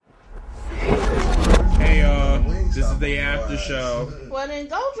This is the after show. Well, then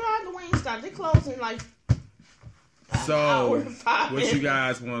go drive the Wingstop. They close in like So, hour, 5 what you minutes.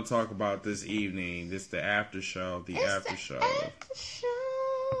 guys want to talk about this evening? This is the after show. The after show. After show.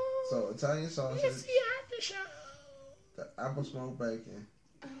 So Italian It's sausage, the after show. the apple smoked bacon.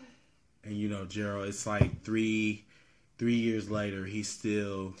 And you know, Gerald, it's like three years later, he's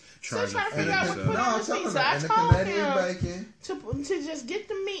still trying to trying to figure figure out this what to put out. on I'm his talking pizza. about I and the told Canadian him bacon. to just get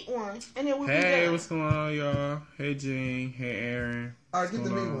the meat one, and then we'll be Hey, done. what's going on, y'all? Hey, Gene. Hey, Aaron. All right, get What's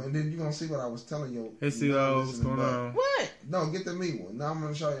the meat going on? one, and then you're gonna see what I was telling you. Hey, CeeLo, what's going on? What? No, get the meat one. Now I'm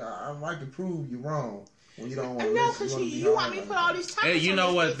gonna show you. I like to prove you wrong when you don't want to. No, because you want me to put all these toppings Hey, you on know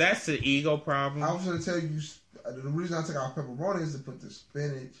this what? pizza. That's the ego I problem. was gonna tell you the reason I took out pepperoni is to put the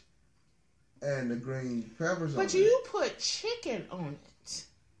spinach and the green peppers on But it. you put chicken on it.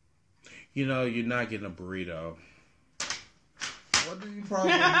 You know, you're not getting a burrito. What do you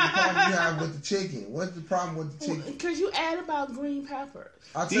problem have with the chicken? What's the problem with the chicken? Because you add about green peppers.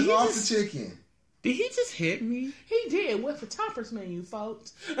 I Did took you off just- the chicken. Did he just hit me? He did with the toppers menu,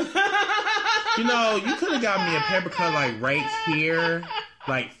 folks. You know, you could have got me a paper cut like right here,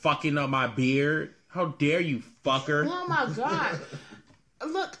 like fucking up my beard. How dare you, fucker? Oh my god!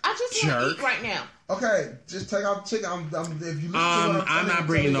 Look, I just want to Jerk. eat right now. Okay, just take out the chicken. If you listen to what I'm not telling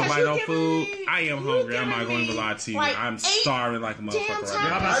bringing you- nobody no Because you food. giving me- I am you hungry. I'm not giving going to me, lie to you. like, I'm 8 starving like a motherfucker damn right I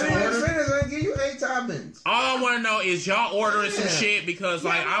now. times. didn't even finish. I didn't give you 8 toppings. All I want to know is y'all ordering some Yeah. shit because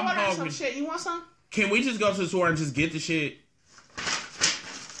like Yeah, I'm order hungry. some shit. You want some? Can we just go to the store and just get the shit?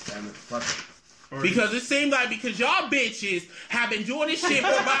 Damn it. Fuck it. Because it seems like because y'all bitches have been doing this shit for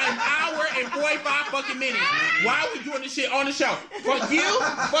about an hour and 45 fucking minutes. Why are we doing this shit on the show? Fuck you,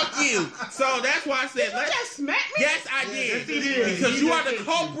 fuck you. So that's why I said You let's. just smack me. Yes, I did. Yes, he did. Because He you are did the hit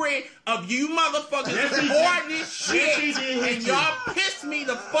culprit of you motherfuckers Yes, he supporting this Yes, he shit. did hit And you. y'all pissed me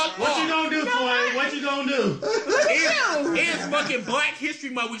the fuck What you off. gonna do, Floyd? What you gonna do? It's fucking Black History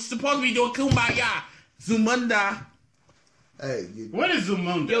Month. We're supposed to be doing Kumbaya. Zumunda. Hey, you What is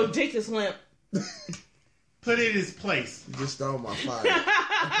Zumundo? Your dick is limp. Put it in its place. just stole my fire.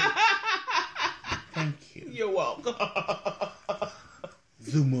 Thank you. You're welcome.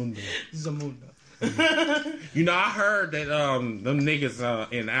 Zumunda. Zamunda. You know, I heard that them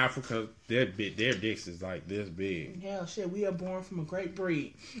niggas in Africa, their dicks is like this big. Hell, shit, we are born from a great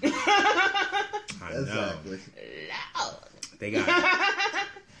breed. I know. Exactly. Loud. They got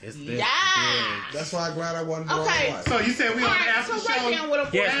it's this Yeah. big. That's why I'm glad I wasn't born Okay. white. So you said we on the Alright, after so right show? now with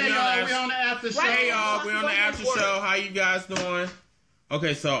a Yes, Hey we y'all, we on the after show. Right. Hey y'all, we're on the after Order. show. How you guys doing?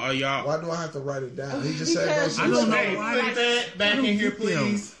 Okay, so are y'all? Why do I have to write it down? He just said Because go I see don't the know store. Hey, why. put that back in here,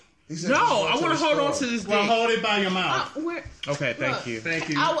 please. He said No, just go I to want to the hold on store. to this Well, dick. hold it by your mouth. Okay, thank Look. you. Thank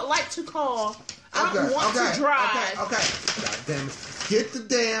you. I would like to call. I don't want to drive. Okay. God damn it. Get the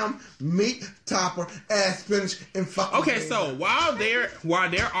damn meat topper, ass spinach, and fucking. Okay, so while they're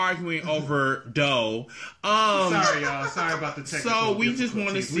arguing over dough, Sorry, y'all. Sorry about the technical so we just want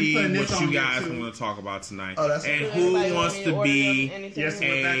to difficulties. We see putting what this on you here, guys too. want to talk about tonight, Oh, that's and okay. who Anybody wants want me to order be anything? Yes,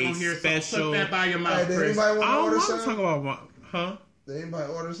 we're back a on here. So special. put that by your Hey, mouth, did Chris. anybody want I to don't order want to talk something? about huh? Did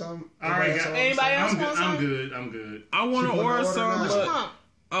anybody order something? All right, guys. Anybody else I'm good. want I'm some? good. I'm good. I want to You wanna order order some, now? What you but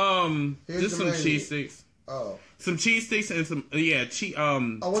want? Here's just the some menu. cheese sticks, Oh. some cheese sticks, and some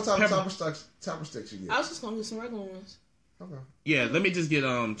Oh, what type pepper- of topper sticks you get? I was just gonna get some regular ones. Okay. Yeah, let me just get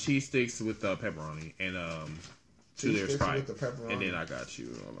cheese sticks with pepperoni and to Cheese their sticks Sprite, with the pepperoni. and then I got you.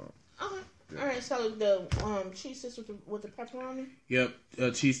 Hold on. Okay. All right. So the cheese sticks with the pepperoni. Yep,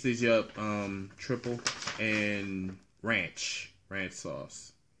 cheese sticks. Yep, triple and ranch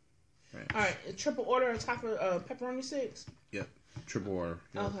sauce. Ranch. All right. A triple order a top of pepperoni sticks. Yep, triple order.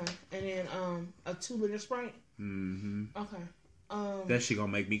 Yep. Okay. And then a 2-liter Sprite. Mm-hmm. Okay. That shit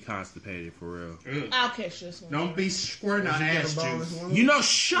gonna make me constipated for real. Ugh. I'll catch this one. Don't be squirting Did on you get ass a bonus juice. one? You know,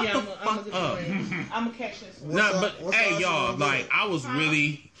 shut Yeah, the I'm fuck up. I'm gonna catch this one. What Nah, size- but what hey, size you y'all, gonna like get? I was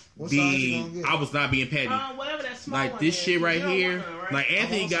really What size you gonna being, get? I was not being petty. Whatever that small Like one this is. shit right You don't here, want none, right? like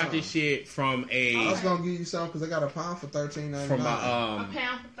Anthony want got some. this shit from I was a gonna give you some because I got a pound for $13.99. from a a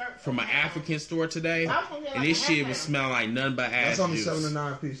pound for 30. from an African store today, I was gonna get and like this a shit half was pound. smelling like nothing but ass That's only juice. 7 to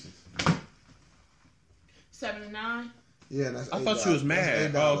 9 pieces. 7 to 9. Yeah, that's. I thought you was $8.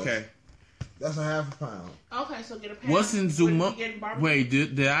 mad. That's Oh, $8. okay. That's a half a pound. Okay, so get a pound. What's in What did you Zuma? get in barbecue? Wait,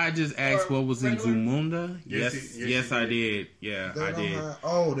 did I just ask Or what was in regular? Zumunda? Yes, Yes, yes, yes, you I did. did. Yeah, They I don't did.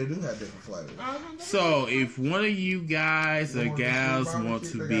 have- they do have different flavors. So, if one of you guys or They want the gals sweet want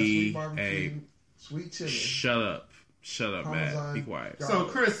barbecue, to they got be sweet barbecue, sweet chili. shut up, Matt, Parmesan. be quiet. So,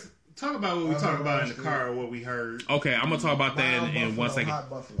 Chris, talk about what we I talked know about in that's the good. car or what we heard. Okay, I'm gonna talk about that Wild in one buffalo, second. Hot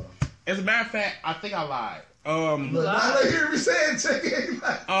buffalo. As a matter of fact, I think I lied. Look, now they hear me saying chicken.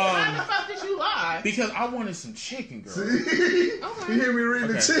 How the fuck did you lie? Because I wanted some chicken, girl. See? You hear me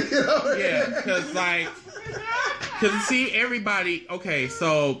reading the chicken over Yeah, because see, everybody. Okay,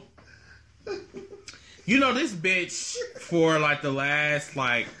 so you know this bitch for like the last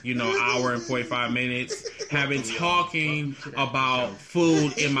hour and 45 minutes have been talking about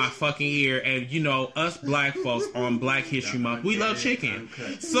food in my fucking ear, and us black folks on Black History Month, we love chicken.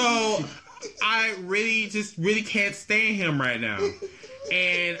 So I really can't stand him right now.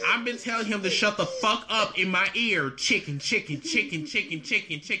 And I've been telling him to shut the fuck up in my ear. Chicken. Niggas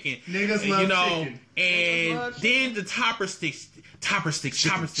You love know, chicken. and then the topper sticks.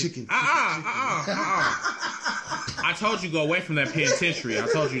 Chicken. I told you go away from that penitentiary. I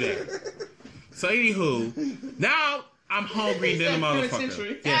told you that. So anywho, now I'm hungry than a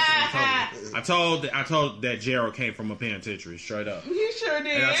motherfucker. Yes, I told that Gerald came from a penitentiary, straight up. You sure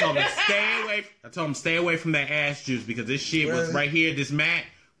did. And I told him stay away from that ass juice because this shit was right here. This mat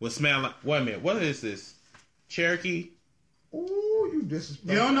was smelling like. Wait a minute, what is this? Cherokee? Ooh, you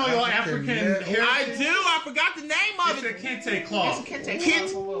disrespectful. You don't know your African heritage? I do. I forgot the name of It's it. a kente cloth. Kente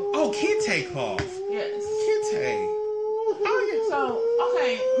Kente. cloth. Oh, kente cloth. Yes. Kente. Oh, yeah. So,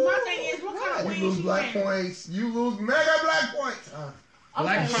 okay, my thing is, what kind of You wings lose you black want? points. You lose mega black points.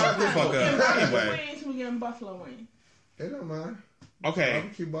 Black Okay, shut the fuck up. Anyway. Wings, we getting buffalo wings. It don't matter. Okay.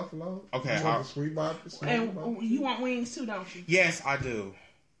 Barbecue buffalo. Okay, You want the sweet barbecue. And you want wings too, don't you? Yes, I do.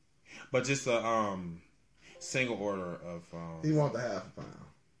 But just a single order of. He want the half a pound.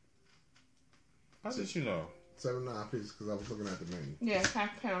 How did you know? 79 pieces because I was looking at the menu. Yeah,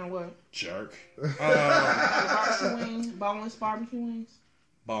 half a pound of what? Jerk. Barbecue wings, boneless barbecue wings.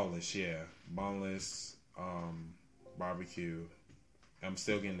 Boneless, yeah. Boneless, barbecue. I'm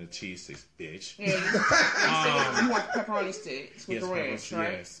still getting the cheese sticks, bitch. Yeah, you want pepperoni sticks with Yes, the ranch,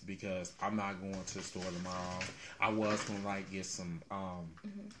 right? yes, because I'm not going to the store tomorrow. I was gonna get some.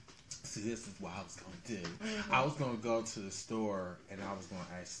 See, this is what I was gonna do. I was gonna go to the store and I was gonna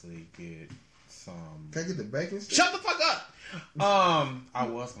actually get some. Can I get the bacon stick? Shut the fuck up. I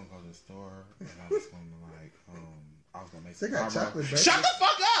was gonna go to the store and I was gonna I was gonna make some They got pot roast. chocolate bacon. Shut the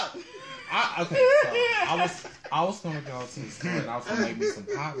fuck up. Okay, so I was gonna go to the store and I was gonna make me some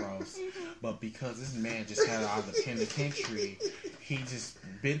pot roast, but because this man just had out of the penitentiary, he just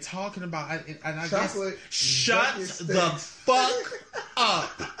been talking about it, and I Chocolate guess shut bacon the sticks. fuck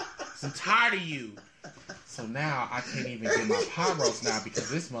up. I'm tired of you. So now I can't even get my pot roast now because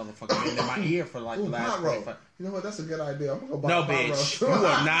this motherfucker been in my ear for like the last pot roast. 45. You know what? That's a good idea. I'm gonna go buy No, a pot bitch. roast. You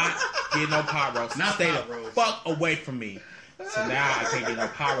are not getting no pot roast. Not Stay pot the roast. fuck away from me. So now I can't get no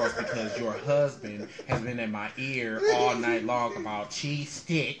pot roast because your husband has been in my ear all night long about cheese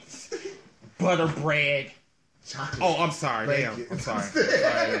sticks, butter bread. Chocolate. Oh, I'm sorry. Damn. Bacon. I'm sorry. Sorry,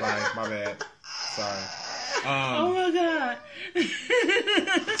 everybody. My bad. Sorry. Oh my god.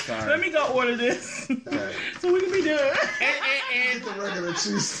 Sorry. Let me go order this Okay. so we can be done. And The regular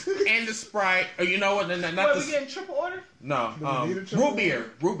cheese. and the Sprite. Or you know what? Not Wait, the. we getting triple order? No. Do we need a triple Root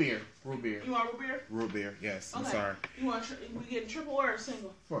beer. Root beer. Root beer. You want root beer? Root beer. Yes. I'm Okay. sorry. You want we getting triple or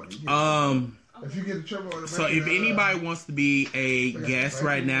single? Fuck, you get- if you get a triple order, So if anybody wants to be a guest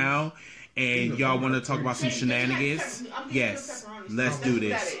right now and y'all want to talk about some shenanigans, yes, let's do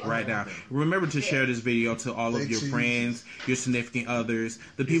this right now. Remember to share this video to all of your friends, your significant others,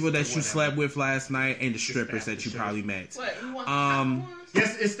 the people that you slept with last night, and the strippers that you probably met. What, you want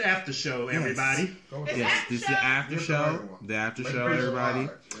Yes, it's the after show, everybody. Yes, this is the after show. The after show, everybody.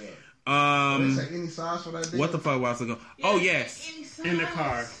 They say any size for that deal? What the fuck was I going? Oh yes. In the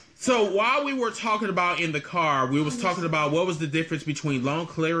car. So while we were talking about in the car, we was talking about what was the difference between long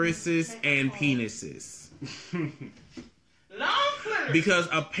clitorises and penises. long clitoris? Because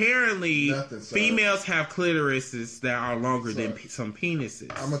apparently Nothing, sir. females have clitorises that are longer than some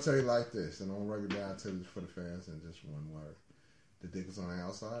penises. I'm gonna tell you like this, and I'm gonna break it down to this for the fans in just one word: the dick is on the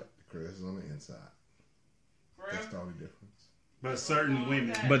outside, the clitoris is on the inside. That's the only difference. But certain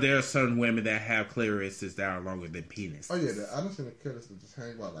women. But there are certain women that have clitorises that are longer than penises. Oh yeah, I done seen the clitoris that just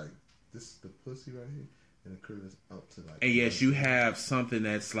hang about like this is the pussy right here, and the clitoris up to like. And yes, you have something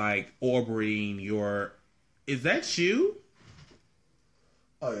that's like orbiting your. Is that you?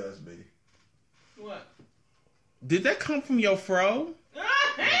 Oh yeah, that's me. What? Did that come from your fro?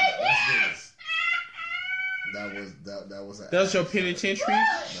 That's this. That was an That was ass. your penitentiary.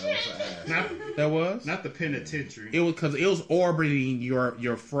 That was an ass. Not, That was. not the penitentiary. It was because it was orbiting your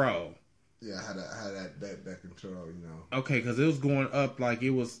fro. Yeah, I had that control, you know. Okay, because it was going up like it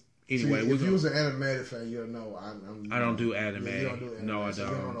was. Anyway, See, if you was an animated fan, you'll know. I don't do anime. Yeah, you don't do anime. No, I so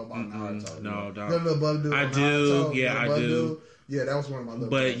don't. You don't know about Naruto. No, you know. don't. The little bug dude I on do. Naruto, Yeah, the I bug do. dude, Yeah, that was one of my.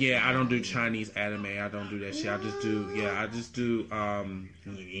 But yeah, I don't do Chinese anime. I don't do that shit. I just do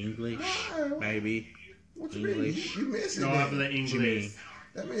English, maybe. What you English. mean? You missing No, that. I believe English.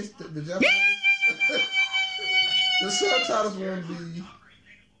 That means the Japanese. The subtitles won't be.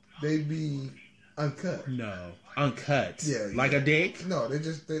 They be uncut. No, uncut. Yeah, like yeah. a dick. No,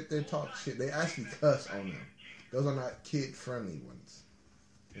 they talk shit. They actually cuss on them. Those are not kid friendly ones.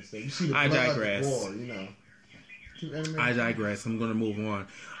 So you see the I blood, digress. the gore, you know. Keep animating. I digress. I'm gonna move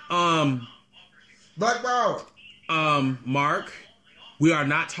on. Black Power. Mark, we are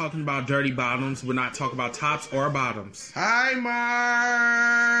not talking about dirty bottoms. We're not talking about tops or bottoms. Hi,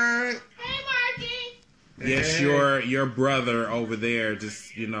 Mark. Hey, Marky. Yes, Hey. your brother over there,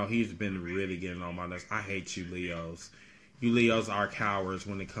 just, he's been really getting on my nerves. I hate you, Leos. You Leos are cowards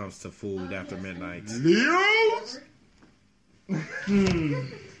when it comes to food after midnight. Leos.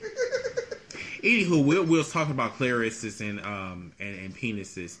 Anywho, we was talking about clarices and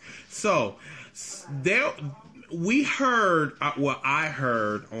penises. So there, we heard I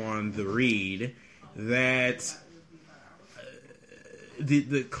heard on the read that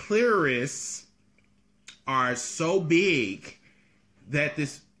the clitoris are so big that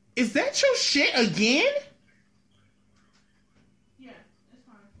this is that your shit again? Yeah, it's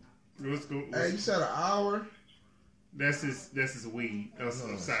fine. Let's go. Hey, you said an hour? That's his weed. Oh, No, I'm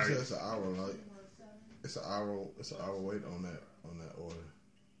she sorry. said it's an hour. Like it's an hour. It's an hour wait on that order.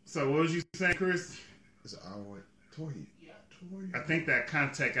 So what was you saying, Chris? It's an hour wait. Toy. I think that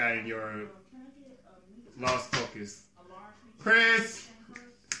contact guy in your lost focus. Chris,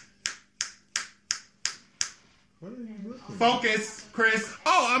 What are you looking? focus, Chris.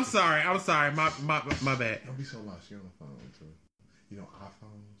 Oh, I'm sorry. My bad. Don't be so lost. She on the phone too. You know,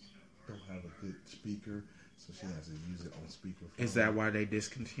 iPhones don't have a good speaker, so she has to use it on speaker. Is that why they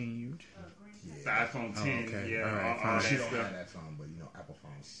discontinued? The iPhone 10. okay. Yeah, All right, all fine. She that don't stuff. have that phone, but you know, Apple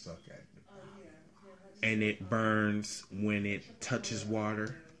phones suck at it. And it burns when it touches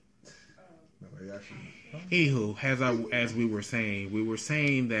water. No, they actually. Anywho, as we were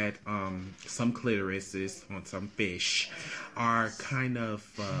saying that some clitorises on some fish are kind of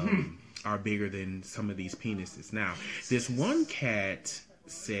are bigger than some of these penises. Now, this one cat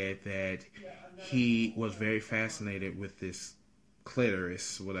said that he was very fascinated with this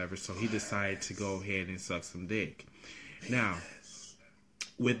clitoris, whatever, so he decided to go ahead and suck some dick. Now,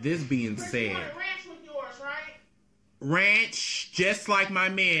 with this being Chris, you said, want a ranch with yours, right? ranch, just like my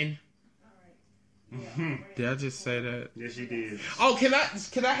men. All right. Did I just say that? Yes, you did. Oh, can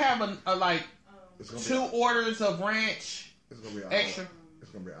I have a like It's gonna 2 orders of ranch It's gonna be an extra? hour.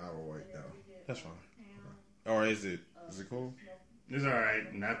 It's gonna be an hour wait though. That's fine. Or is it cool? It's all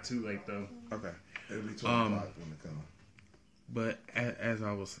right. Not too late though. Okay. It'll be 12 o'clock when it comes. But as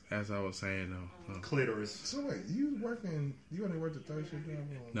I was saying though, Clitoris. So wait, you only work the third shift job?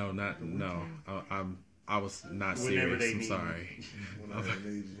 I was not Whenever serious. they I'm need sorry. Whenever they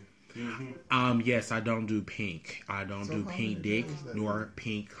need you. Yes, I don't do pink. I don't So do how pink many dick days that nor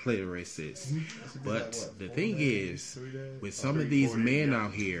pink clitorises. It's been But like, what, the 4 thing days, is, 3 days? with some of 3, these 4 men days.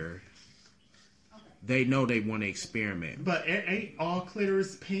 out here, they know they want to experiment. But ain't all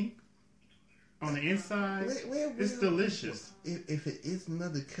clitoris pink on the inside? It's delicious. If it is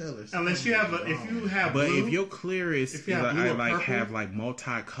another color, Unless you have But blue, if your clitoris If you have blue or purple, have like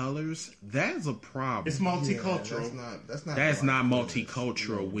multicolors, that's a problem. it's multicultural. That's not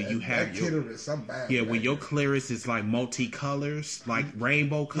multicultural when you have your clitoris. I'm bad. when your clitoris is like multicolors, like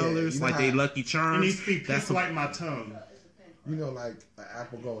rainbow colors, you know like they how- Lucky It Charms. needs to be That's pink like my tongue. You know, like an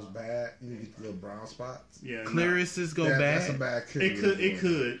apple goes bad, you get the little brown spots. Yeah, clitorises go That's a bad. bad no. clitoris. It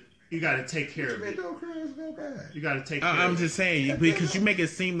could. You got to take care What of you it. mean, clitoris go bad? You got to take care I'm of it. just saying because you make it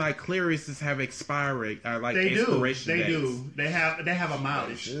seem like clitorises have expiring, like They do. expiration They dates. do. They have a They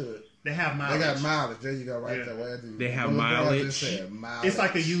mileage. should. They have They mileage. got mileage. There you go, right Yeah. there. Where do you- They have Brother Brown mileage. just said mileage. It's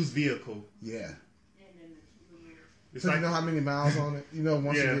like a used vehicle. Yeah. It's So like you know how many miles on it? You know,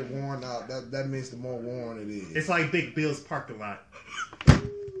 once Yeah. you get worn out, that means the more worn it is. it's like Big Bill's parking lot.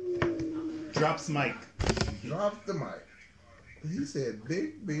 Drops mic. Drop the mic. He said,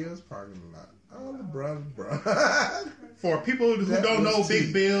 "Big Bill's parking lot." All the brother. For people who That don't know was Big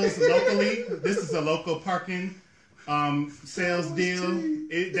tea. Bill's locally, this is a local parking sales was deal.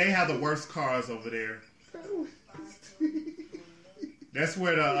 tea. They have the worst cars over there. That's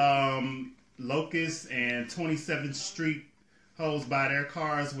where the Locust and 27th Street hoes buy their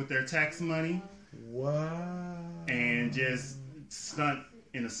cars with their tax money Wow. and just stunt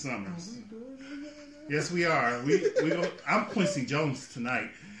in the summers. Yes, we are. I'm Quincy Jones tonight.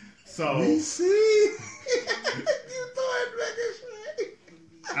 So We see. You throwing back his shit.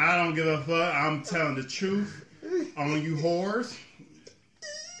 I don't give a fuck. I'm telling the truth. on you whores.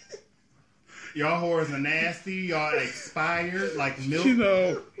 Y'all whores are nasty. Y'all expired like milk. You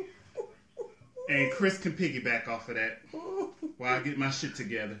know, And Chris can piggyback off of that while I get my shit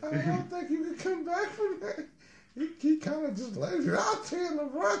together. I don't think you can come back from that. He kind of just let it out there in the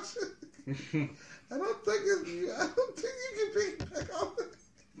rush. I don't think you can pick back off it.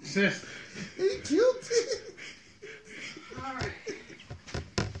 He guilty. All right.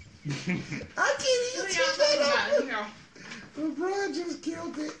 I can't even What see y'all talking that. about? You know. LeBron just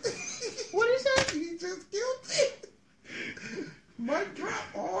killed it. What is that? He just killed it. Mic drop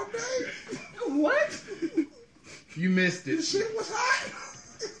all day. What? You missed The it. shit was hot.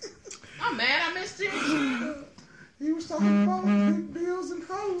 I'm mad I missed it. He was talking about big bills and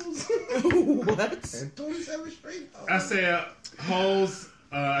hoes. What? And 27 straight hoes. I said hoes.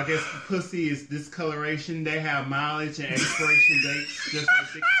 I guess pussy is discoloration. They have mileage and expiration dates, just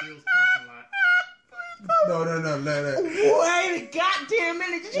like Dick Steele's parking lot. No. Wait a goddamn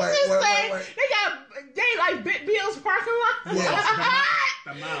minute. Did you just say wait. they like Big Bill's parking lot? Yes.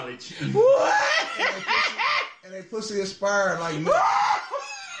 The mileage. What? And they pussy expired like milk.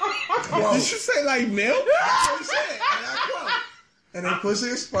 did you say like milk? That's what he said. And I quote. And they pussy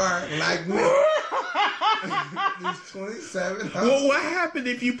expired like milk. These 27 hoes. Well, what happened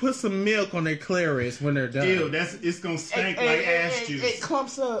if you put some milk on their clitoris when they're done? Ew, it's gonna stink like ass juice. It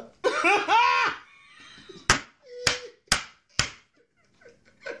clumps up.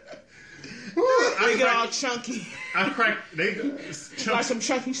 They get all chunky. I crack. They Like some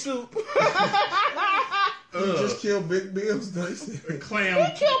chunky soup. You just killed Big Bills. They said. clam.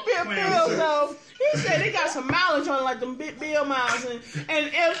 He killed Big clam Bill soup. though. He said they got some mileage on like them Big Bill miles, and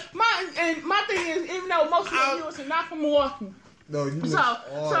if my thing is, even though most of your viewers are not from Milwaukee, No, you so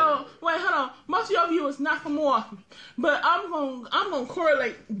wait, hold on, most of your viewers not from Milwaukee, but I'm gonna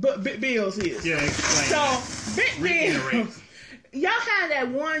correlate Big Bills is. Yeah, explain. So Big Reiterate. Bills, y'all had that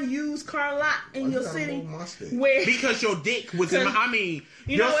one used car lot in your city where Because your dick was in my. I mean,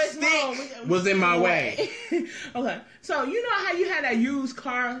 you your know it's stick wrong. was in my way. Okay, so you know how you had that used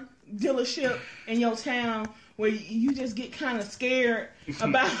car dealership in your town where you just get kind of scared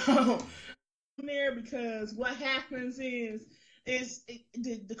about there because what happens is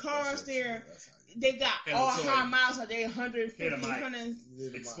the cars there, they got all high miles, like they 150, 100.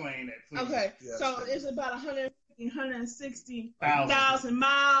 Explain that, please. Okay, Yes, so please. it's about 160,000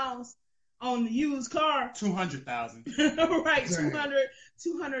 miles on the used car. 200,000. Right, Dang.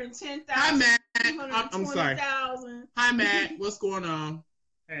 210,000. Hi, Matt. I'm sorry. 220,000. Hi, Matt. What's going on?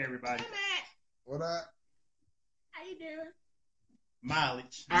 Hey, everybody. Hey, Matt. What I? How you doing?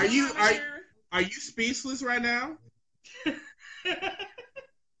 Mileage. Are you speechless right now?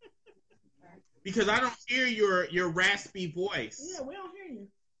 Because I don't hear your raspy voice. Yeah, we don't hear you.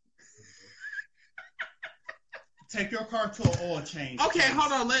 Take your car to an oil change. Okay, please.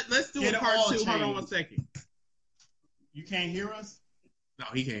 hold on. Let's do Get a an part oil 2. Hold on change. 1 second. You can't hear us? No,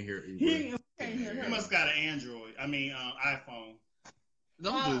 he can't hear it. He can't hear You her. must got an Android. iPhone.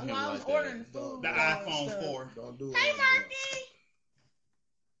 Don't do him While I was like ordering that. food. The and all that iPhone stuff. 4. Don't do it. Hey, like Marky.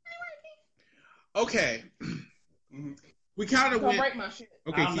 Okay. Mhm. We kind of Don't went. break my shit.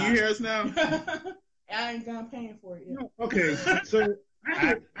 Okay, I'm can you not. hear us now? I ain't done paying for it yet. Okay, so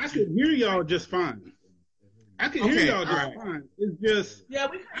I could hear y'all just fine. I could Okay, hear y'all just alright. fine. It's just Yeah,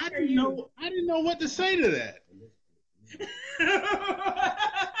 we I can hear didn't you. I didn't know what to say to that.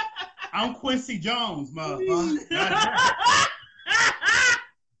 I'm Quincy Jones, motherfucker.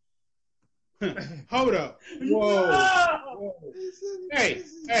 Hold up. Whoa. No. Hey,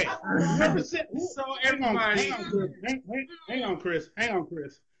 whoever said, So hang on, everybody, hang on,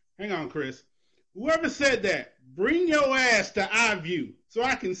 Chris. Whoever said that, bring your ass to iView so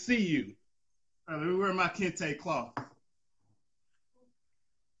I can see you. Let me wear my kente cloth.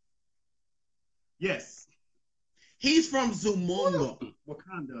 Yes. he's from Zumunga.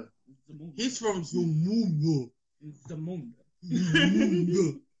 Wakanda. He's from Zumunga.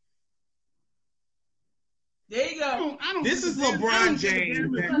 There you go. I don't This give is a damn- LeBron I don't give a James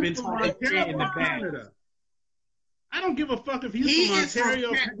damn if that's he's been from talking shit in the Ontario. back. I don't give a fuck if he's He from is from.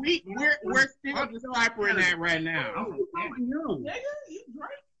 Ontario. We're still deciphering that right now. I'm young. Nigga, you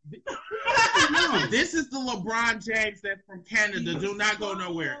great. This is the LeBron James that's from Canada. Do not go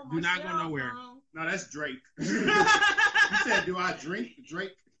nowhere. Do not go nowhere. No, that's Drake. You said, do I drink?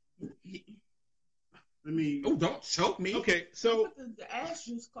 Drake. Let me. Oh, don't choke me. Okay, so The ass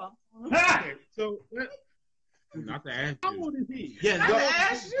juice cost. okay, so Not the ass. how old is he? Yes, Not go, the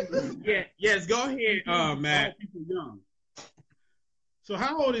ass juice. yes, go ahead, Matt. Call people young. So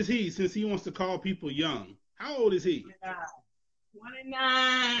how old is he since he wants to call people young? How old is he?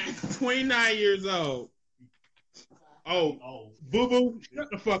 29. 29 years old. Oh, boo boo, shut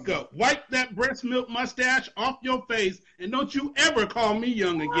the fuck up. Wipe that breast milk mustache off your face, and don't you ever call me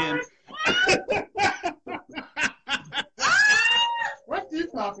young again. What you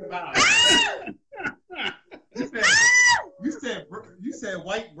talking about? You said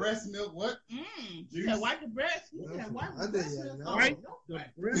white breast milk. What? You said wipe the breast. You said wipe the breast milk. Wipe the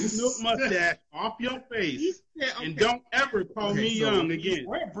breast milk mustache off your face, and don't ever call me young again.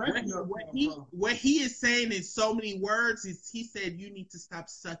 What he is saying in so many words is he said you need to stop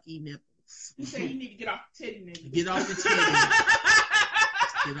sucking nipples. He said you need to get off the titty, nigga. Get off the titty.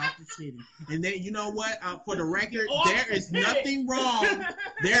 Get off the titty. And then you know what? For the record, there is nothing wrong.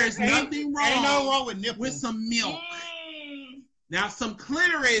 There is nothing wrong. Ain't no wrong with nipples. With some milk. Now some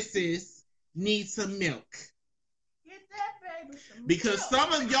clitorises need some milk. Get that baby some Because milk.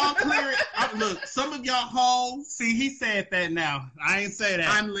 some of y'all look, some of y'all hoes. See, he said that now. I ain't say that.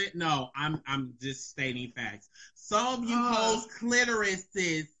 I'm just stating facts. Some of you hoes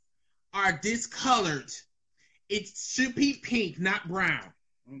clitorises are discolored. It should be pink, not brown.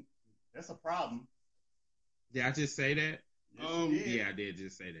 That's a problem. Did I just say that? Yes, Yeah, I did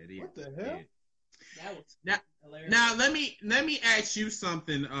just say that. Yeah, What the hell? That was hilarious. Now let me ask you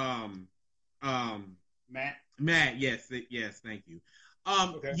something. Matt, yes, thank you.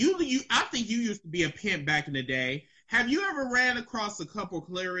 Okay. You, I think you used to be a pimp back in the day. Have you ever ran across a couple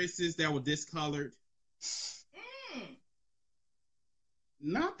clitorises that were discolored?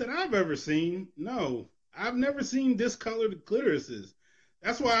 Not that I've ever seen. No, I've never seen discolored clitorises.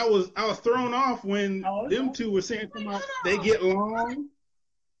 That's why I was thrown off when them two were saying something about they get long.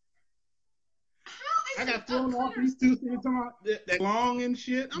 I got thrown off these two saying something about that long and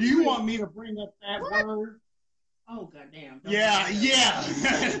shit. Do you want me to bring up that word? Oh goddamn! Yeah.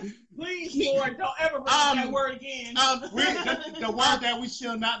 Please, Lord, don't ever bring up that word again. The word that we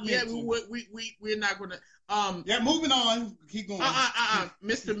shall not mention. Yeah, we're not gonna. Yeah, moving on. Keep going.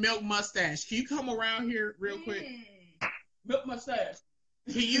 Mr. Milk Mustache, can you come around here real quick? Milk mustache.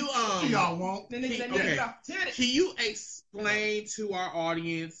 Can you y'all won't. Then they said, okay. "Titty." Can you explain to our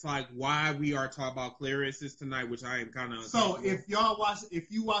audience like why we are talking about clitorises tonight, which I am kind of. So if you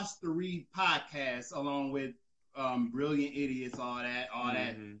watch the Read podcast along with Brilliant Idiots, all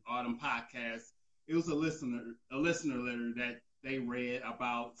them podcasts, it was a listener letter that they read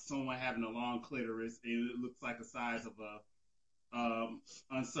about someone having a long clitoris. It looks like the size of a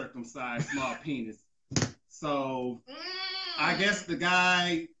uncircumcised small penis. So I guess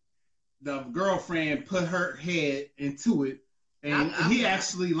the girlfriend put her head into it, and he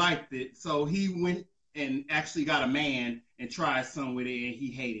actually liked it. So he went and actually got a man and tried some with it, and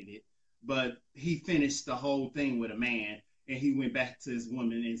he hated it. But he finished the whole thing with a man, and he went back to his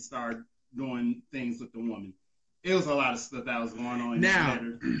woman and started doing things with the woman. It was a lot of stuff that was going on in that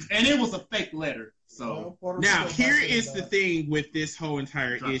letter, and it was a fake letter. So now here is the thing with this whole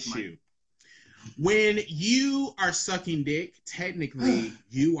entire issue. When you are sucking dick, technically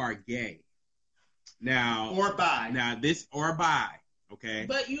you are gay. Now or bi. Okay.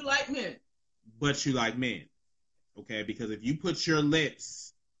 But you like men. But you like men. Okay, because if you put your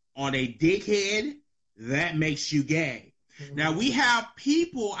lips on a dickhead, that makes you gay. Now we have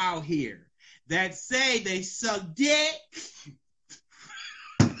people out here that say they suck dick.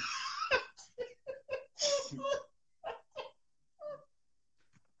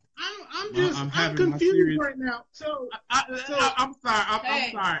 I'm confused right now. So I'm sorry.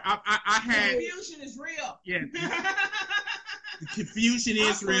 I'm sorry. I had confusion is real. Yeah, confusion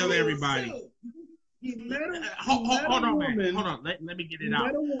is real. Everybody, hold on, man. Hold on. Let me get it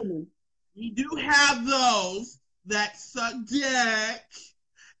out. We do have those that suck dick,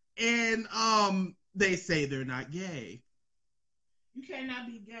 and they say they're not gay. You cannot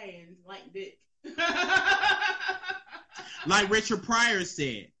be gay and like dick. Like Richard Pryor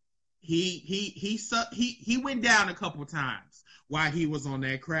said. He went down a couple times while he was on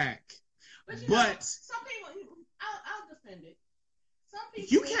that crack. But some people, I'll defend it. Some people,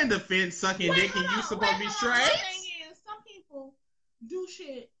 you can't defend sucking dick and you supposed to be straight. The thing is, some people do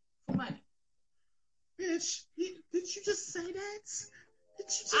shit for money. Bitch, did you just say that? Did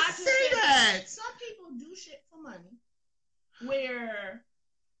you just say that? Some people do shit for money, where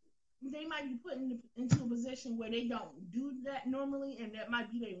they might be put into a position where they don't do that normally, and that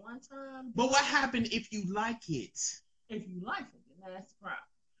might be their one time. But what happened if you like it? If you like it, then that's the problem.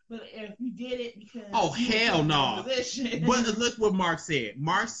 But if you did it because hell no. But look what Mark said.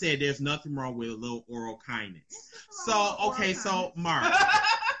 Mark said there's nothing wrong with a little oral kindness. So okay, so Mark.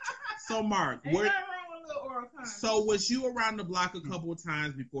 So Mark, ain't nothing wrong with a little oral kindness. So was you around the block a couple of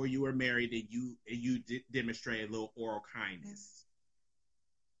times before you were married and you demonstrated a little oral kindness?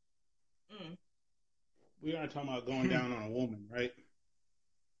 We aren't talking about going down on a woman, right?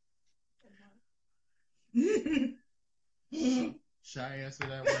 Should I answer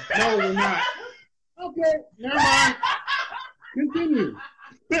that one? No, we're not. Okay, never mind. Continue.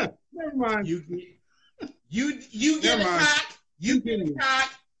 Never mind. You get a cock. You get a cock.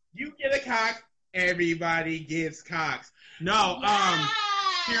 You get a cock. Everybody gets cocks. No,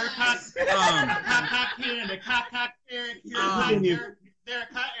 Here, cock here, and the cock here, there,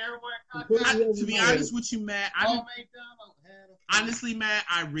 cock everywhere. To be honest with you, Matt, honestly, Matt,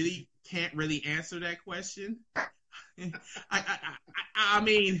 I really can't really answer that question. I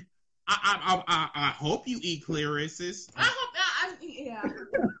mean, I hope you eat clarises. I hope yeah.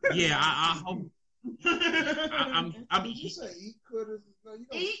 Yeah, I hope. I mean, you say eat clitoris? No, you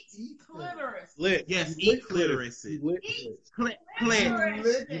don't Eat clitoris. Lick. Yes, eat clitoris.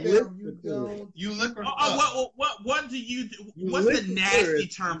 Clitoris. You lick her. What do you do? What's the nasty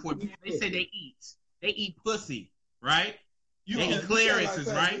term for it? They say they eat pussy, right? They eat clarises,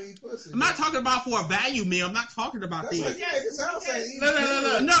 right? I'm not talking about for a value meal. I'm not talking about this. No.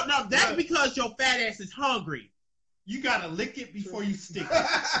 That's because your fat ass is hungry. You gotta lick it before you stick it.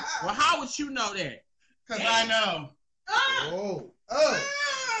 Well, how would you know that? Because I know.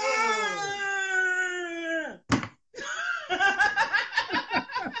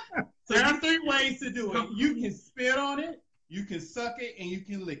 There are 3 ways to do it. You can spit on it, you can suck it, and you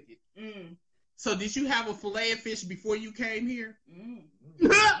can lick it. So did you have a fillet of fish before you came here?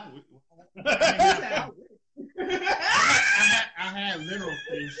 I had literal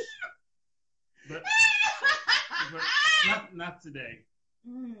fish, but not today.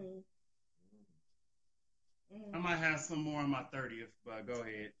 I might have some more on my 30th, but go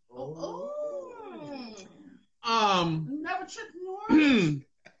ahead. Never tricked Nora.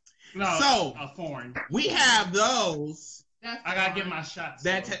 No, so a foreign. We have those. I gotta get my shots.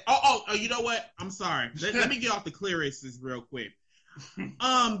 You know what? I'm sorry. Let me get off the clearances real quick.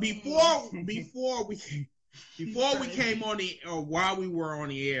 Before we came on the, or while we were on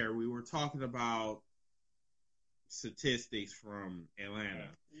the air, we were talking about statistics from Atlanta.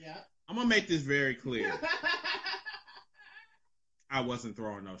 Yeah. I'm gonna make this very clear. I wasn't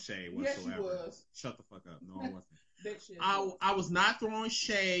throwing no shade whatsoever. Yes, you was. Shut the fuck up. No, I wasn't. I was not throwing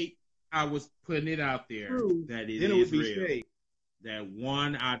shade. I was putting it out there that it is real. Shade. That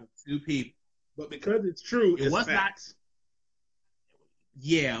 1 out of 2 people. But because it's true, it was facts.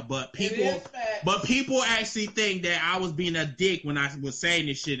 Yeah, but people actually think that I was being a dick when I was saying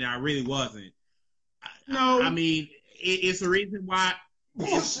this shit, and I really wasn't. No, I mean it's the reason why.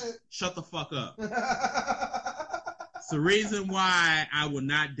 Bullshit. Shut the fuck up. It's the reason why I will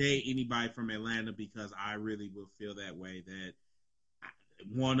not date anybody from Atlanta, because I really will feel that way, that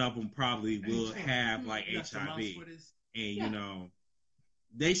one of them probably will have like HIV, and you know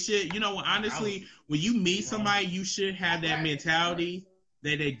they should. You know, honestly, when you meet somebody, you should have that mentality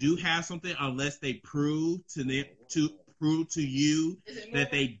that they do have something, unless they prove to you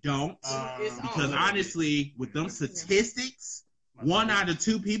that they don't. Because honestly, with them statistics, 1 out of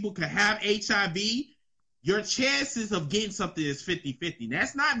 2 people could have HIV. Your chances of getting something is 50-50.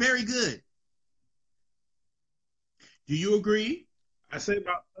 That's not very good. Do you agree? I say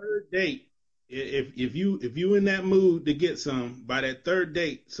about 3rd date. If you in that mood to get some, by that 3rd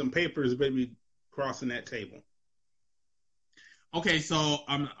date, some papers maybe crossing that table. Okay, so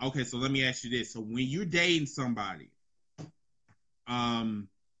let me ask you this. So when you're dating somebody, by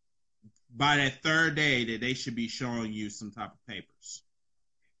that 3rd day, that they should be showing you some type of papers.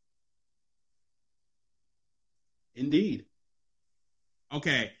 Indeed.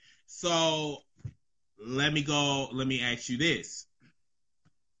 Okay, so let me ask you this.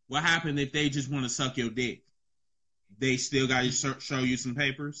 What happened if they just want to suck your dick? They still got to show you some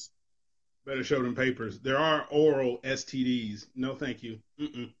papers? Better show them papers. There are oral STDs. No, thank you.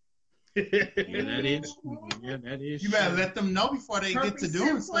 Yeah, that is. You better let them know before they get to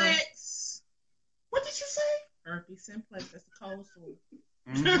doing stuff. What did you say? Herpes simplex. That's the cold sore.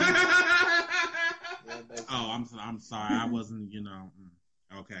 Oh, I'm sorry. I wasn't.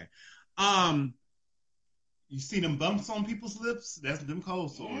 Okay. You see them bumps on people's lips? That's them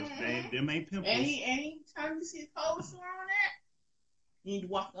cold sores. Them ain't pimples. Anytime you see a cold sore on that, you need to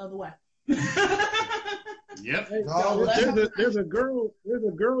walk the other way. Yep. No, there's a girl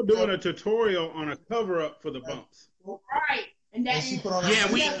doing a tutorial on a cover up for the bumps. Right. And that we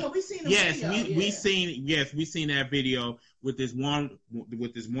seen that video with this one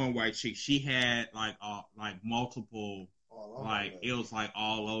white chick. She had like multiple, like it was like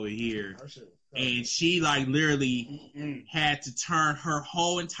all over here, and she like literally had to turn her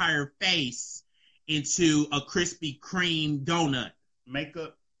whole entire face into a Krispy Kreme donut.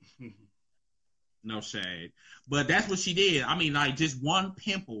 Makeup. No shade. But that's what she did. I mean, like, just one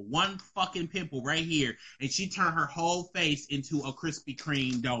fucking pimple right here, and she turned her whole face into a Krispy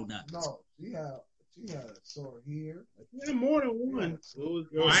Kreme donut. No, she had a sore here. Yeah, more than one.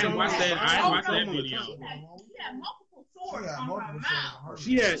 I ain't watched that video. She had multiple sores on her mouth.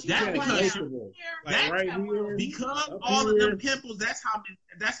 She had because right here. Because all of them pimples, that's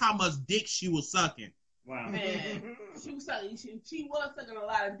how much dick she was sucking. Wow. Man, she was sucking a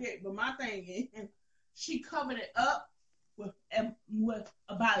lot of dick, but my thing is, she covered it up with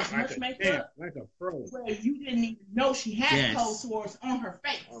about as much makeup, like a pro, where you didn't even know she had cold sores on her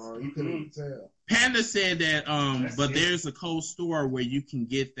face. Oh, you couldn't tell. Panda said that, but there's a cold store where you can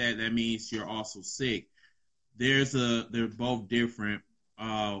get that. That means you're also sick. They're both different.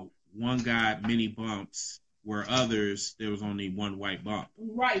 One got many bumps, where others there was only one white bump.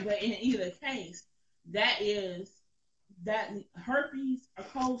 Right, but in either case, that herpes are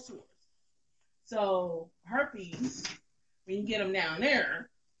cold sores. So herpes, when you get them down there,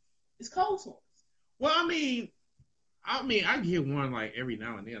 it's cold sores. Well, I mean, I get one like every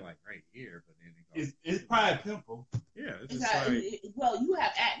now and then, like right here, but then it goes. It's probably a pimple. Yeah, it's just well, you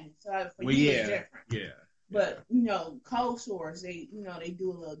have acne, so for you it's different. Yeah. But cold sores, they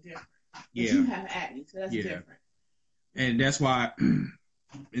do a little different. But yeah. You have acne, so that's different. And that's why,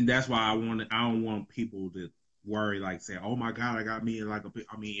 I don't want people to worry, like say, oh my God, I got me like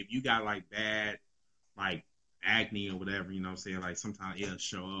I mean, if you got like bad, like acne or whatever, you know what I'm saying? Like sometimes it'll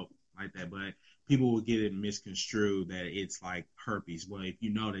show up like that, but people will get it misconstrued that it's like herpes. Well, if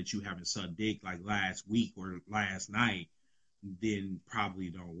you know that you haven't sucked dick like last week or last night, then probably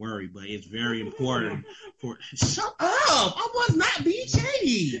don't worry. But it's very important for shut up. I was not being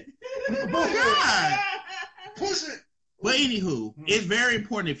shady. Oh my God. Push it. But anywho, it's very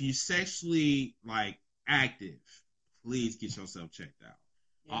important if you sexually like active, please get yourself checked out.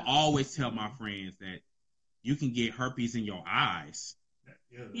 Yeah. I always tell my friends that you can get herpes in your eyes.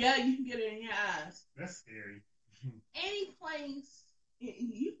 Yeah, you can get it in your eyes. That's scary. Any place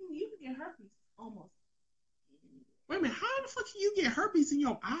you can get herpes almost. Wait a minute, how the fuck can you get herpes in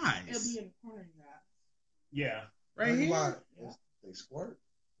your eyes? It'll be in the corner of your eyes. Yeah, right here. Yeah. They squirt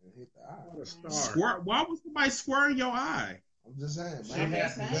and hit the eye. Squirt? Why would somebody squirt in your eye? I'm just saying.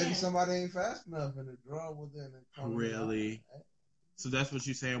 Maybe somebody ain't fast enough and the drug was in it. Really? So that's what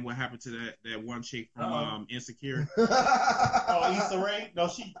you're saying? What happened to that one chick from Insecure? Issa Rae? No,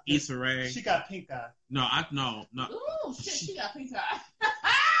 Issa Rae. She got pink eye. No. Ooh, shit, she got pink eye.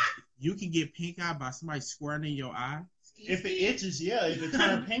 You can get pink eye by somebody squirting in your eye? If it itches, yeah. If it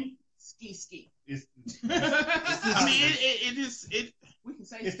turns pink. Ski. I mean, it we can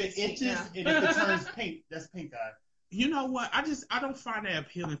say if it itches and if it turns pink, that's pink eye. You know what? I don't find that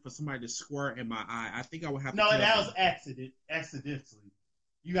appealing for somebody to squirt in my eye. I think I would have to. No, that was accidentally.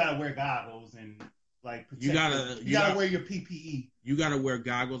 You gotta wear goggles and like protect you gotta wear your PPE. You gotta wear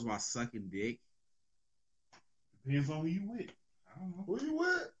goggles while sucking dick. Depends on who you with. I don't know.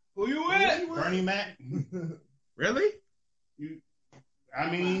 Who you with? Bernie Mac. Really?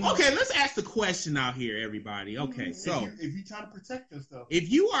 Okay, let's ask the question out here, everybody. Okay, so if you're trying to protect yourself,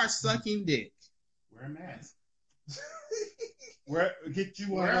 if you are sucking dick, wear a mask. Get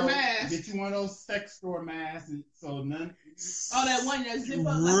you one of those sex store masks, and so none. Oh, that one that zip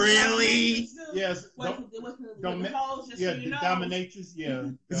up. Really? Yes. The holes, just the dominatrix. Yeah.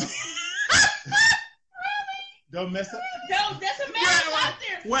 Don't mess up. No, there's a mask out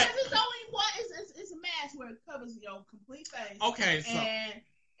there. What? There's only one. It's a mask where it covers your complete face. Okay, so and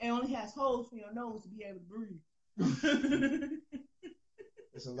it only has holes for your nose to be able to breathe.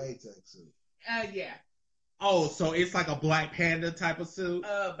 It's a latex suit. Yeah. Oh, so it's like a Black Panda type of suit?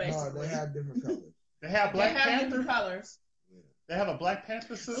 No, Basically. they have different colors. They have Black Panther different colors. Yeah. They have a Black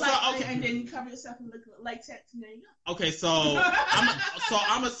Panther suit. And then you cover yourself in latex, and there you go. Okay, so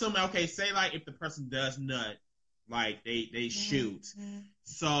I'm assuming. Okay, say like if the person does nut, like they shoot.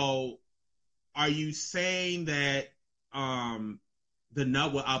 So, are you saying that the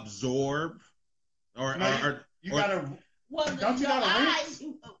nut will absorb, or you gotta? Well, don't you gotta rinse?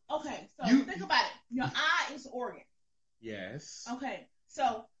 Okay, so think about it. Your eye is an organ. Yes. Okay,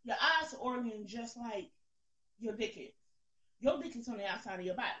 so your eye is an organ just like your dick is. Your dick is on the outside of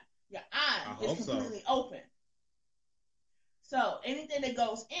your body. Your eye is completely open. So anything that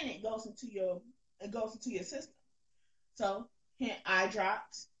goes in it goes into your system. So eye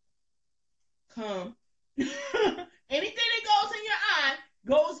drops, cum. Anything that goes in your eye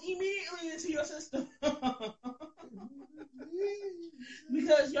goes immediately into your system.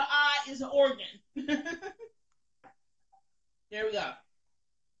 Because your eye is an organ. There we go.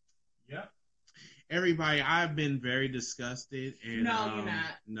 Yep. everybody, I've been very disgusted. And, no, you're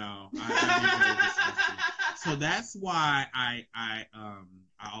not. No, I've been very disgusted. So that's why I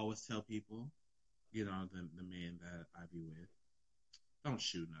always tell people, you know, the men that I be with, don't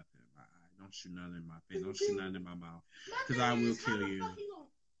shoot nothing in my eye. Don't shoot nothing in my face. Don't shoot nothing in my mouth. Because I will kill you.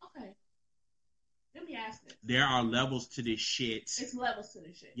 Okay. Let me ask this. There are levels to this shit. It's levels to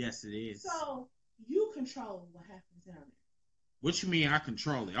this shit. Yes, it is. So, you control what happens down there. What you mean I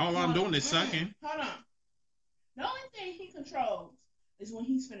control it? All I'm doing is sucking. Hold on. The only thing he controls is when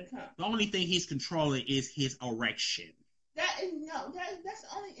he's finna come. The only thing he's controlling is his erection. That's the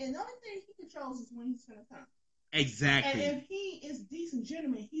only thing he controls is when he's finna come. Exactly. And if he is a decent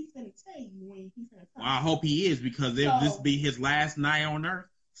gentleman, he's finna tell you when he's finna come. Well, I hope he is, because if this be his last night on earth.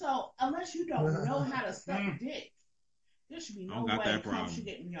 So, unless you don't know how to suck dick, there should be no way cum should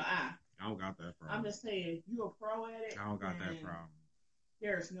get in your eye. I don't got that problem. I'm just saying, you a pro at it. I don't got that problem.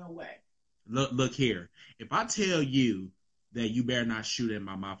 There's no way. Look here. If I tell you that you better not shoot in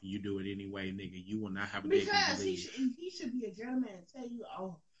my mouth and you do it anyway, nigga, you will not have a dick to believe. Because he should be a gentleman and tell you,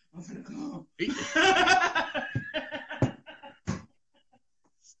 oh, I'm finna come.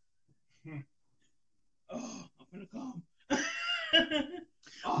 Oh, I'm finna come.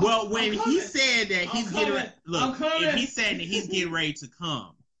 Well, when he said that he's getting ready, look, if he's saying that he's getting ready to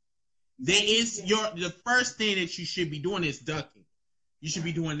come, then the first thing that you should be doing is ducking. You should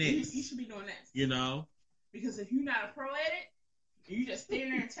be doing this. You should be doing this. You know? Because if you're not a pro at it, and you just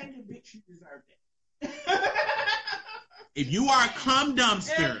stand there and take a bitch, you deserve it. If you are a cum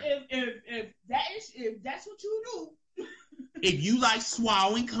dumpster, if that's what you do, if you like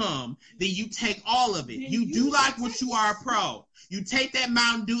swallowing cum, then you take all of it. You do like what you are a pro. You take that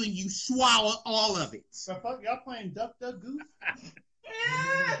Mountain Dew and you swallow all of it. So fuck, y'all playing Duck Duck Goose?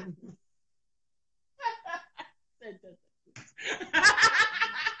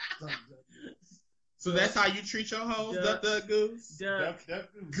 So that's how you treat your hoes, Duck Duck Goose? Duck Duck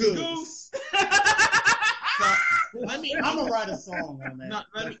Goose. So, I'm gonna write a song on that. No,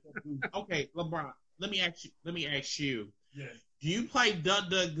 okay, LeBron. Let me ask you. Yeah. Do you play Duck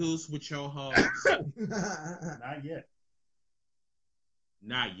Duck Goose with your hoes? Not yet.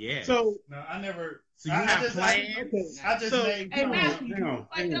 Not yet. So no, I never. So you have plans? I just made. Hey, Matthew, you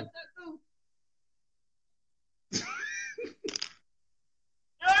play Duck Duck Goose?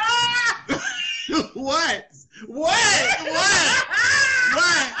 What?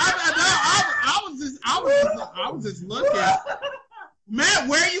 I was just looking. Matt,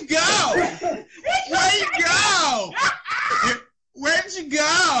 where you go? Where you go? Where'd you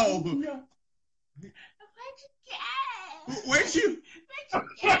go?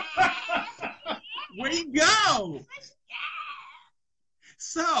 Where'd you go?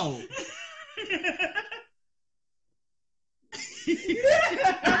 So.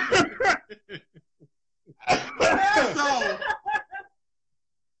 So,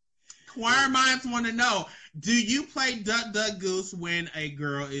 choir minds want to know: do you play Duck Duck Goose when a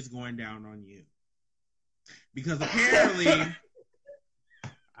girl is going down on you? Because apparently,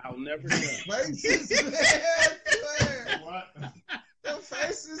 I'll never know. Faces, man. What? The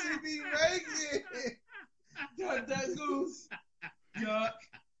faces you be making. Duck Duck Goose. Duck.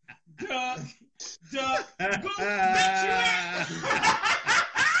 Goose. Bitch, you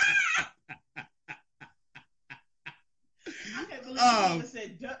I can't believe you said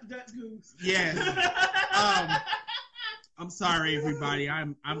Duck Goose. Yes. I'm sorry, everybody.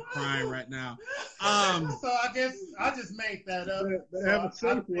 I'm crying right now. So I guess I just made that up. Have a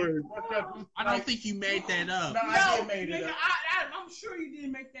safe word. I don't think you made that up. No, I did made it up. I'm sure you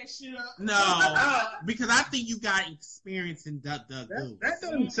didn't make that shit up. No, because I think you got experience in Duck Duck Goose. That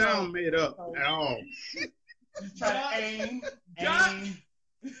doesn't sound made up at all. Try to aim, duck.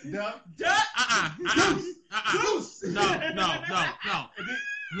 Goose. No. Duck.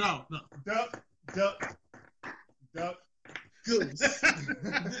 Goose.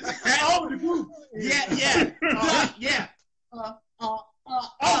 Oh, the goose. Yeah.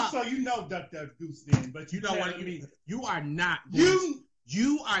 So you know Duck Duck Goose then, but you know what you mean. You are not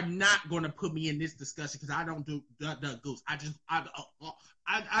going to put me in this discussion because I don't do Duck Duck Goose. I just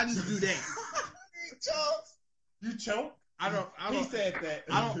do that. You choke? I don't. He said that.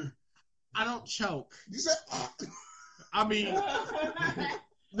 I don't choke. You said. I mean,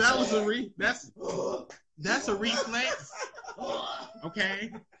 that was that's a reflex.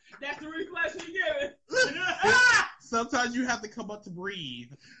 Okay. That's the reflex you give it. Sometimes you have to come up to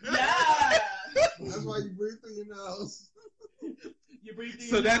breathe. Yeah. That's why you breathe through your nose. You breathe through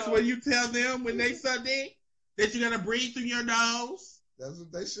so your that's nose. what you tell them when they suck dick? That you gotta breathe through your nose? That's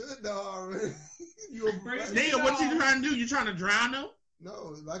what they should know already. Nigga, what you trying to do? You trying to drown them?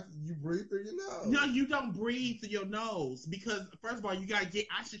 No, like you breathe through your nose. No, you don't breathe through your nose because first of all, you gotta get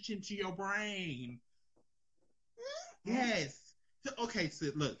oxygen to your brain. Yes. Okay,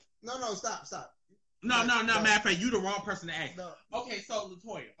 Sid, look. No, stop. No. Matter of fact, you the wrong person to ask. No. Okay, so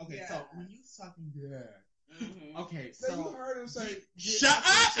Latoya. Okay, so when you sucking good. Okay, so you heard him say. Shut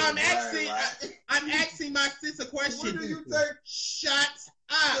up! I'm asking my sis a question. What do you think? Shut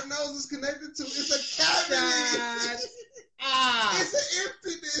up! Your nose is connected to. It's a cavity. Shut up! It's an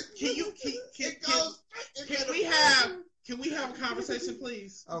emptiness. Can we have a conversation,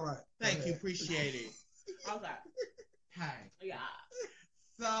 please? All right. Thank you. Appreciate it. Okay. Hi. Yeah.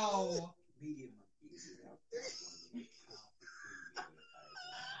 So.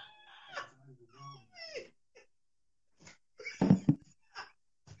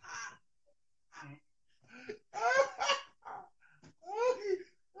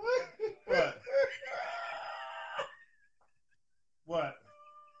 What?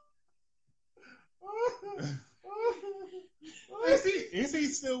 Is he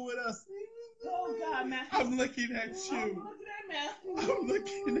still with us? Oh God, Matthew. I'm looking at you. I'm looking at Matthew. I'm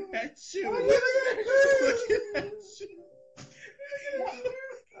looking at you. I'm looking at you.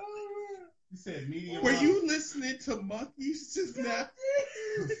 You said medium. Were you listening to monkeys just now?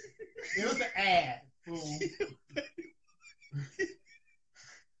 It was an ad. Fool.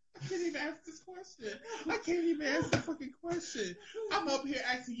 I can't even ask this question. I can't even ask the fucking question. I'm up here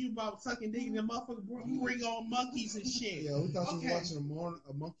asking you about sucking dick and the motherfucker bring on monkeys and shit. Yeah, we thought you were watching a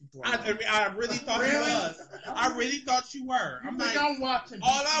monkey porn. I really thought you was. I really thought you were. I'm like, I'm watching.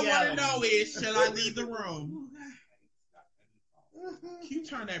 All I want to know is, should I leave the room? Can you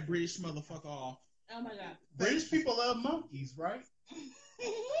turn that British motherfucker off? Oh my God. British people love monkeys, right?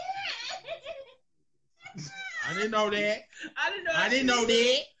 I didn't know that. I didn't know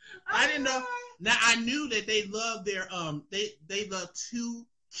that. I didn't know. Now I knew that they love their they love 2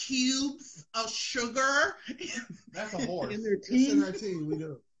 cubes of sugar. That's a horse. In their teeth. It's in their teeth. We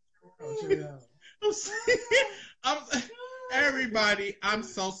do. Everybody, I'm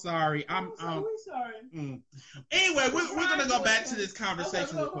so sorry. I'm sorry. Anyway, we're gonna go back to this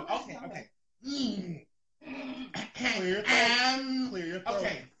conversation real quick. Okay. Clear your throat. Clear your throat.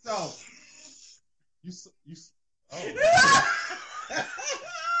 Okay, so you. Oh.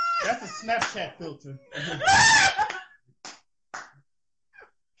 That's a Snapchat filter.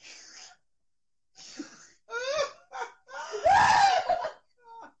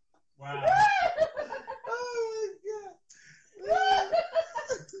 Wow. Oh my God.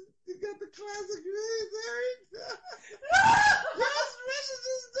 You got the classic greens, Eric. Yes, Richard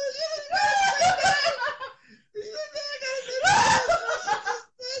just did.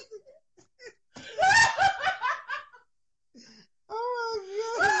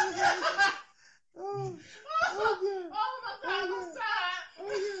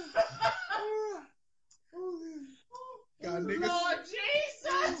 Lord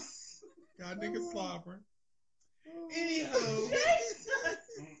Jesus! God niggas slobbering. Anywho,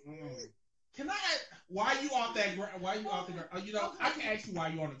 can I? Why you off that? Why you off the ground? You know, I can ask you why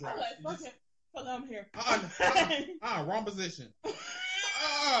you on the ground. Okay, fuck, I'm here. Wrong position. Nope.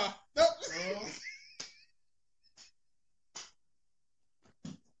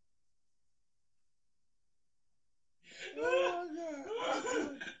 Oh my God!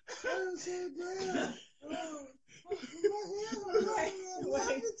 I'm so damn.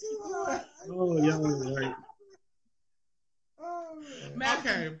 Oh, y'all right.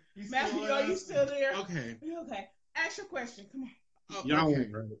 Matthew, are you still there? Okay. Are you okay? Ask your question. Come on. Y'all okay.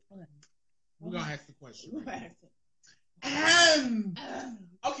 right. We're gonna ask the question. We're gonna ask it.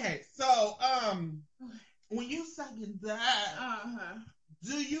 Okay, so when you sucking that,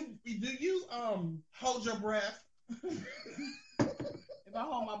 do you hold your breath? If I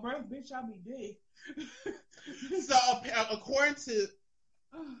hold my breath, bitch, I'll be dead. So according to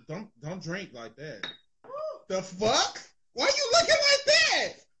don't drink like that. The fuck? Why you looking like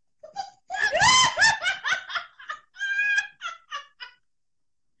that?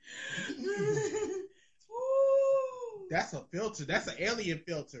 That's a filter. That's an alien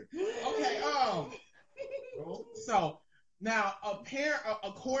filter. Okay. So now,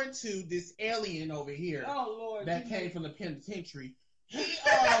 according to this alien over here, Lord, that came from the penitentiary, he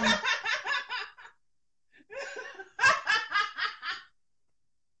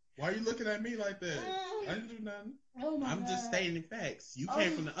Why are you looking at me like that? I didn't do nothing. I'm just stating facts. You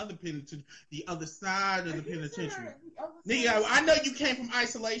came from the other penitentiary, the other side of the penitentiary. Nigga, I know you came from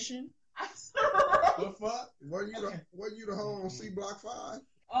isolation. The fuck? Were you the home on C Block 5?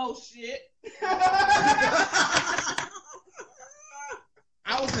 Oh shit.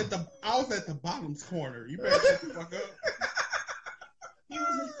 I was at the bottom's corner. You better shut the fuck up.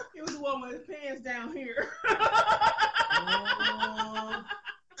 He was the one with his pants down here.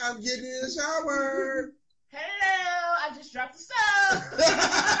 I'm getting in the shower. Hello, I just dropped the soap.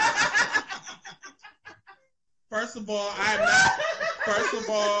 First of all, I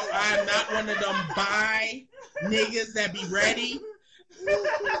am not one of them bi niggas that be ready.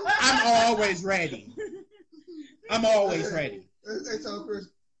 I'm always ready. They told Chris,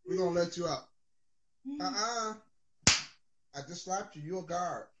 we're gonna let you out. I just slapped you. You're a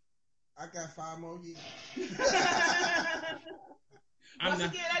guard. I got 5 more years. I'm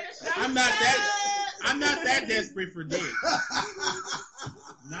not that desperate for dick.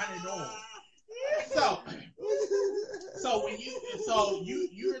 Not at all. So when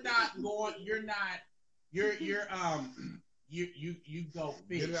you're not going, you go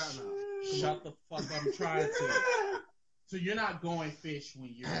fish. Get it out now. Shut the fuck up, I'm trying to. So you're not going fish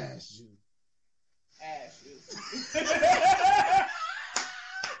when you're Ass you.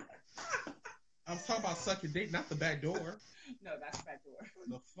 I'm talking about sucking dick, not the back door. No, that's the back door.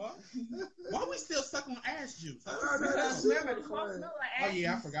 The fuck? Why we still stuck on ass juice? Remember, the car smell like ass. Oh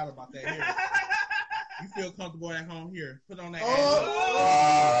yeah, I forgot about that. Here. You feel comfortable at home? Here, put on that. Oh!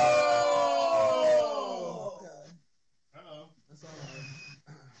 Okay. Uh-oh. That's all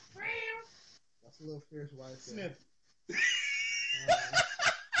right. That's a little fierce white Smith.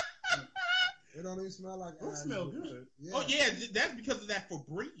 It don't even smell like It smell good. Yeah. Oh yeah, that's because of that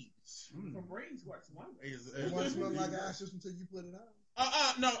Febreze. Febreze works wonders. It won't smell like ass just until you put it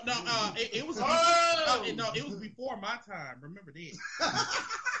on. No. It was. It was before my time. Remember that?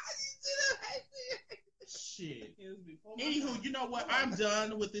 Shit. It was before my Anywho, time. you know what? I'm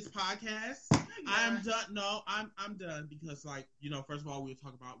done with this podcast. I'm done. No, I'm done because, like, you know, first of all, we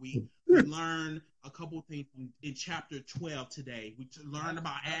learned a couple things in chapter 12 today. We learned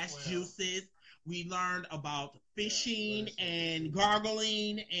about ass juices. We learned about fishing and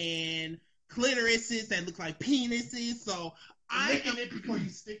gargling and clitorises that look like penises. So licking it before you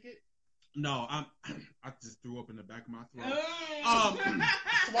stick it. No, I just threw up in the back of my throat.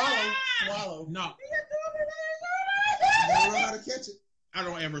 Swallow. No. You gotta learn how to catch it. I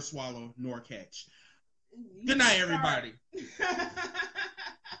don't ever swallow nor catch. Good night, everybody.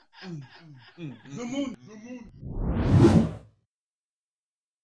 The moon.